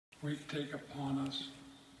we take upon us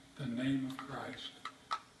the name of Christ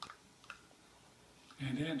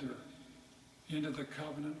and enter into the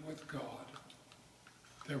covenant with God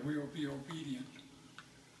that we will be obedient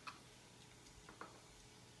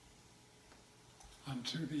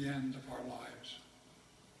unto the end of our lives.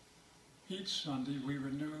 Each Sunday we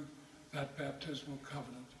renew that baptismal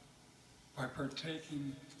covenant by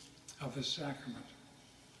partaking of the sacrament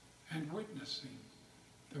and witnessing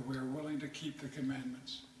that we are willing to keep the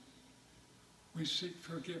commandments. We seek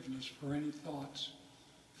forgiveness for any thoughts,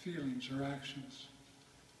 feelings, or actions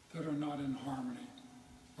that are not in harmony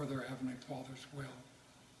with our Heavenly Father's will.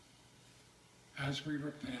 As we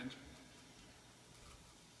repent,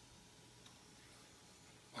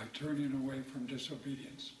 by turning away from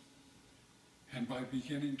disobedience and by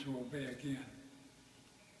beginning to obey again,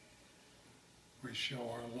 we show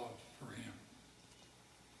our love for Him.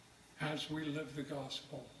 As we live the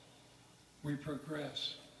gospel, we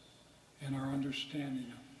progress in our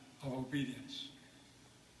understanding of obedience.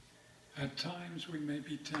 At times we may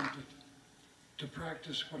be tempted to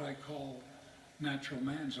practice what I call natural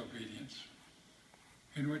man's obedience,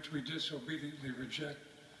 in which we disobediently reject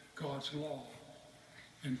God's law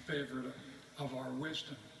in favor of our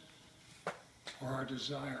wisdom or our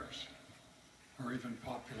desires or even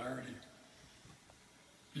popularity.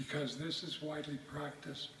 Because this is widely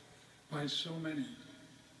practiced by so many,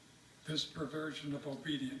 this perversion of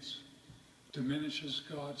obedience diminishes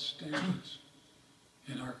God's standards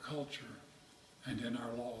in our culture and in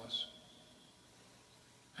our laws.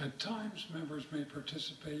 At times, members may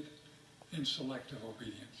participate in selective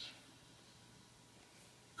obedience,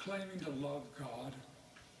 claiming to love God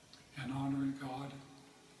and honoring God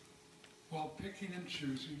while picking and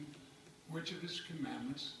choosing which of His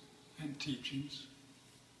commandments and teachings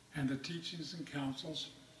and the teachings and counsels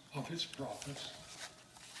of His prophets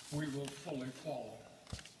we will fully follow.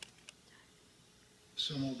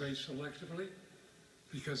 Some obey selectively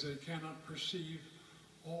because they cannot perceive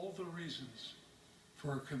all the reasons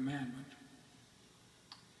for a commandment,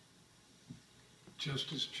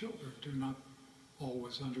 just as children do not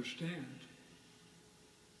always understand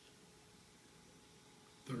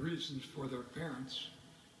the reasons for their parents'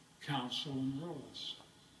 counsel and rules.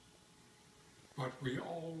 But we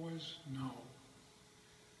always know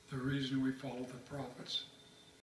the reason we follow the prophets